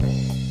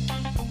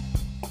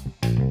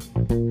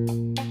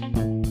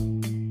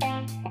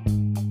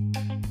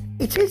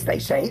It is, they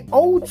say,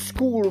 old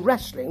school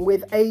wrestling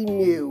with a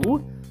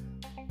new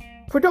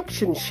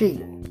production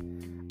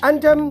sheen.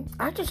 And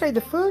I have to say, the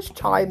first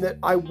time that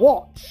I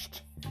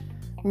watched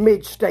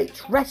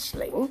mid-states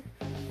wrestling,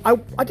 I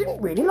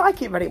didn't really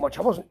like it very much.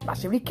 I wasn't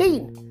massively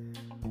keen.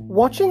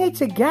 Watching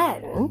it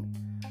again,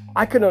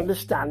 I can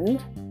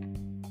understand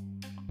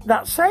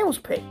that sales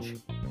pitch.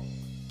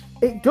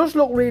 It does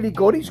look really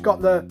good. It's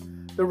got the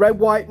red,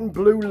 white and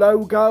blue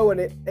logo, and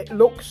it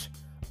looks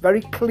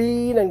very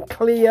clean and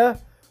clear.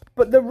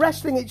 But the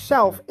wrestling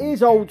itself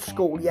is old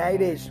school. Yeah, it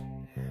is.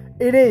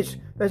 It is.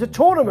 There's a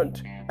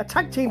tournament, a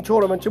tag team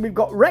tournament, and we've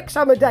got Rex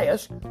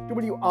Amadeus,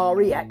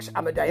 W-R-E-X,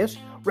 Amadeus,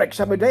 Rex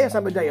Amadeus,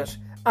 Amadeus,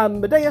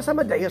 Amadeus,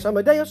 Amadeus,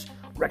 Amadeus,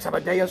 Rex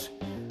Amadeus,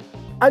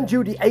 and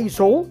Judy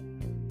Azul,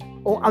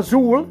 or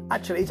Azul,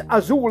 actually it's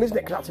Azul, isn't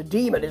it? Because that's a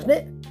demon, isn't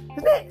it?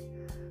 Isn't it?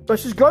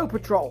 Versus Glow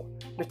Patrol,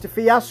 Mr.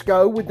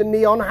 Fiasco with the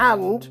neon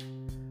hand.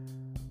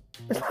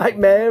 It's like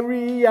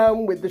Mary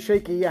Ann with the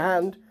shaky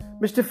hand,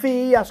 Mr.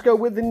 Fiasco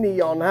with the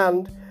neon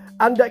hand,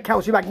 and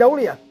Kelsey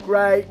Magnolia,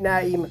 great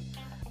name.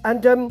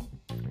 And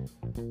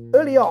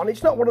early on,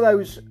 it's not one of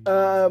those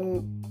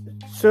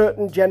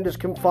certain genders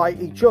can fight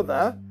each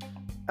other,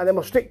 and then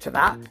we'll stick to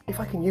that,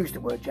 if I can use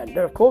the word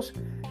gender, of course.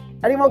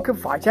 Anyone can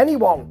fight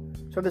anyone.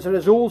 So there's an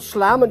Azul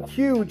slam and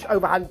huge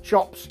overhand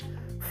chops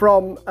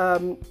from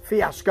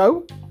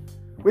Fiasco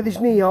with his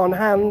neon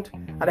hand,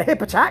 and a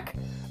hip attack,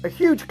 a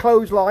huge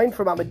clothesline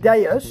from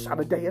Amadeus,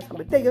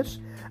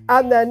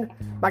 and then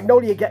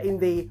Magnolia getting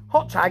the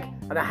hot tag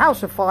and a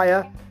house of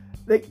fire.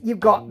 You've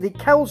got the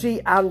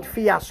Kelsey and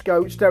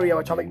Fiasco stereo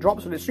atomic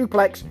drops and a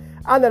suplex,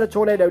 and then a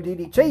tornado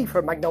DDT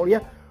from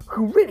Magnolia,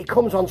 who really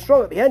comes on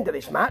strong at the end of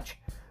this match.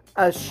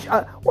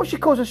 What she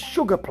calls a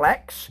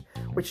sugarplex,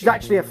 which is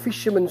actually a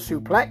fisherman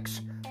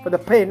suplex for the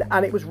pin,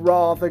 and it was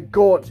rather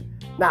good.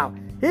 Now,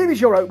 here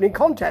is your opening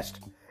contest.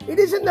 It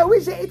isn't though,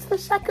 is it? It's the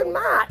second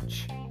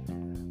match.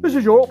 This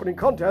is your opening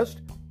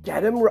contest.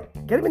 Get him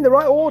in the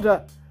right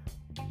order.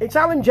 It's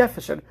Alan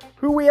Jefferson,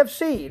 who we have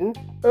seen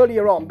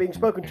earlier on being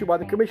spoken to by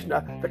the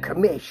commissioner, the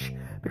commish,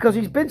 because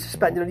he's been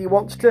suspended and he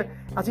wants to,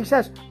 as he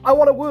says, I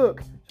want to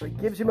work. So he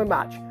gives him a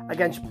match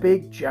against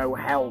Big Joe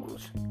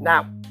Helms.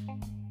 Now,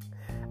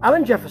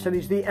 Alan Jefferson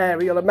is the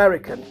aerial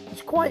American.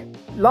 He's quite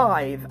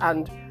lithe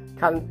and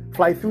can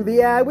fly through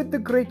the air with the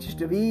greatest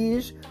of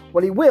ease.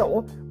 Well, he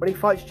will when he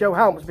fights Joe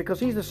Helms,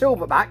 because he's the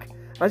silverback.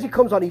 As he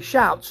comes on, he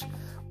shouts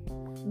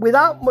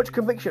without much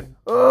conviction,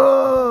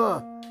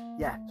 "Ugh!"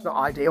 Yeah, it's not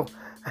ideal.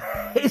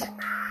 He's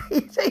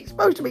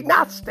supposed to be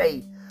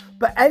nasty.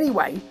 But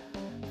anyway,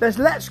 there's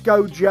Let's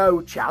Go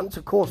Joe chants.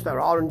 Of course there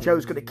are, and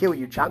Joe's going to kill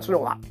you chants and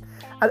all that.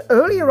 And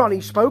earlier on,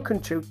 he's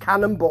spoken to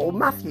Cannonball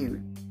Matthews,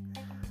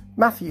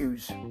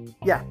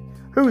 yeah,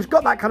 who's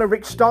got that kind of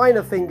Rick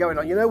Steiner thing going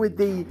on, you know, with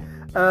the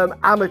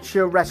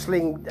amateur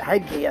wrestling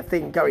headgear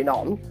thing going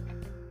on.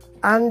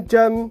 And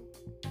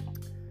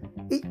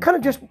he kind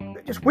of just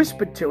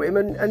whispered to him,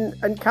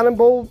 and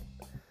Cannonball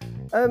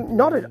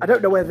nodded. I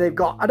don't know whether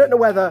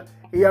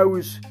he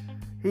owes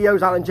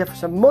Alan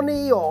Jefferson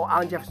money, or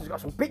Alan Jefferson's got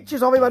some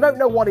pictures of him. I don't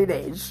know what it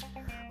is.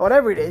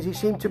 Whatever it is, he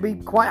seemed to be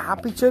quite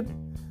happy to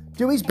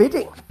do his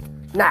bidding.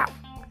 Now,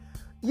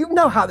 you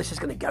know how this is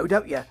going to go,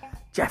 don't you?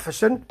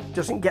 Jefferson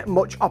doesn't get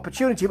much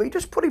opportunity, but you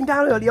just put him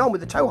down early on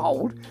with a toe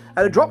hold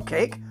and a drop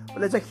kick.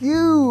 But there's a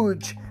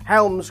huge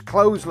Helms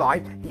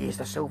clothesline. He is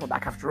the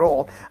silverback after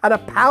all. And a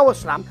power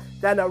slam,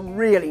 then a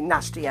really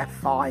nasty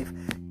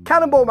F5.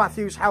 Cannonball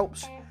Matthews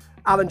helps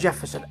Alan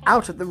Jefferson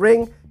out of the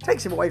ring,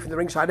 takes him away from the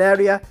ringside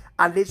area,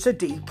 and it's a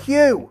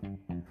DQ.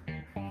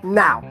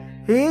 Now,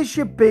 here's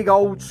your big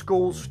old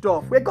school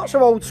stuff. We've got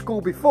some old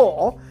school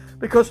before,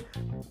 because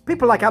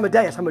people like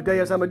Amadeus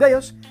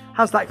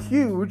has that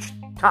huge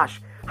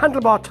tash,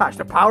 handlebar tash.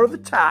 The power of the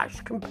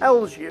tash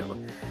compels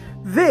you.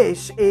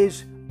 This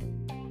is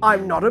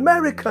I'm not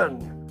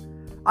American.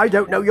 I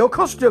don't know your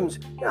customs.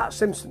 You know that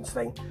Simpsons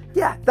thing?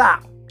 Yeah,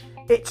 that.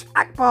 It's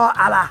Akbar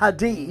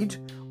Al-Hadid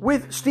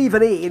with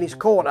Stephen E in his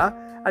corner,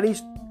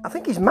 and I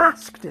think he's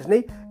masked, isn't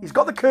he? He's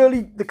got the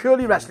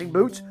curly wrestling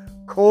boots.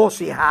 Of course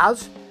he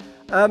has.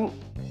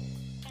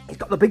 He's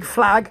got the big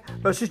flag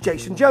versus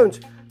Jason Jones,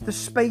 the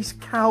Space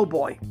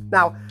Cowboy.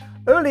 Now,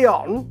 early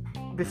on,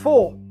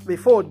 before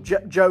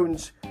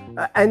Jones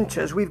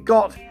enters, we've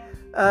got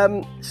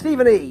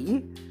Stephen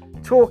E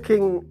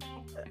talking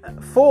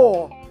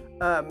for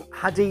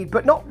Hadid,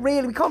 but not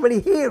really. We can't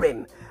really hear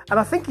him, and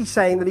I think he's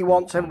saying that he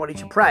wants everybody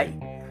to pray.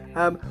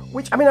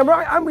 Which, I mean,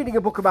 I'm reading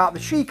a book about the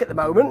Sheik at the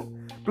moment,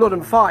 Blood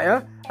and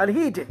Fire, and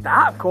he did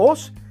that, of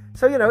course.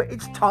 So, you know,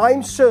 it's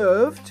time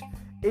served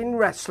in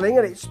wrestling,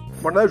 and it's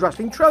one of those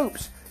wrestling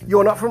tropes.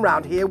 You're not from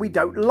round here, we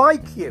don't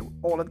like you.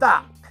 All of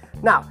that.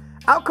 Now,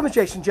 out comes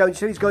Jason Jones,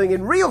 so he's going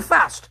in real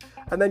fast,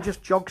 and then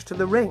just jogs to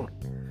the ring.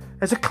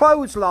 There's a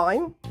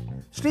clothesline.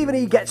 Stephen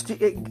E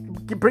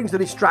brings the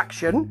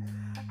distraction.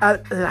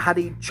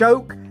 Hadid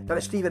choke, then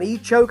a Stephen E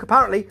choke.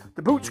 Apparently,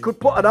 the boots could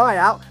put an eye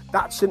out.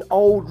 That's an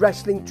old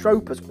wrestling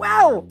trope as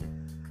well.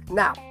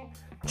 Now,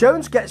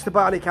 Jones gets the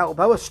bionic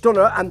elbow, a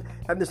stunner, and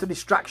there's the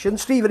distraction.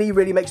 Stephen E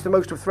really makes the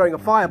most of throwing a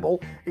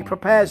fireball. He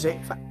prepares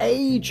it for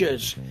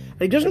ages.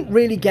 And he doesn't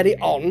really get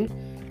it on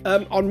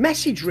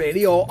message,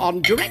 really, or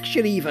on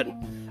direction,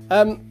 even.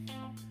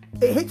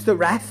 It hits the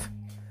ref,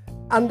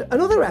 and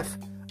another ref.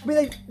 I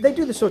mean, they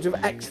do the sort of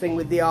X thing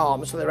with the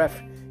arm, so the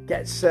ref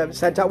gets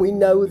sent out. We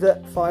know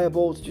that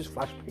fireballs are just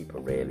flash paper,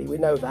 really. We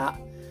know that.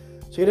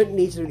 So you don't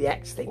need to do the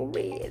X thing,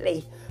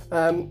 really.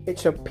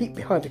 It's a peek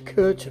behind a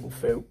curtain,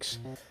 folks.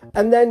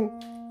 And then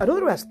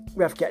another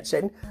ref gets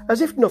in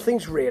as if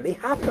nothing's really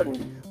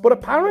happened. But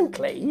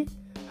apparently,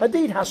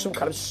 Hadid has some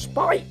kind of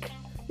spike.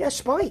 Yeah,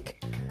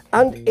 spike.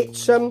 And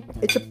it's a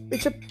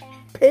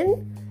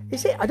pin.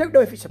 Is it? I don't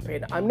know if it's a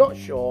pin. I'm not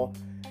sure.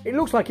 It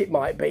looks like it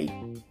might be.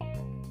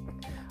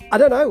 I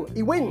don't know.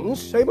 He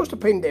wins, so he must have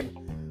pinned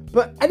him.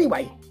 But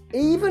anyway,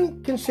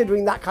 even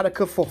considering that kind of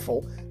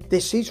kerfuffle,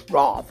 this is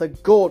rather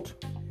good.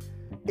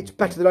 It's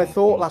better than I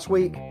thought last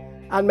week,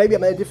 and maybe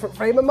I'm in a different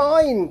frame of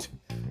mind.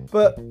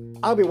 But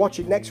I'll be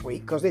watching next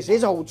week because this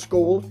is old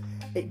school.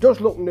 It does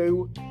look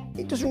new.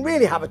 It doesn't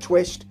really have a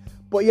twist.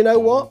 But you know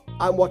what?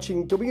 I'm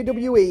watching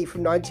WWE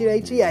from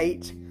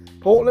 1988,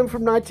 Portland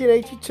from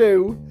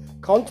 1982,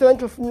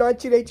 Continental from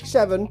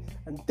 1987,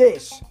 and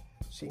this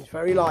seems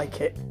very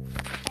like it.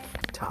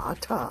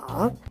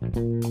 Ta-ta.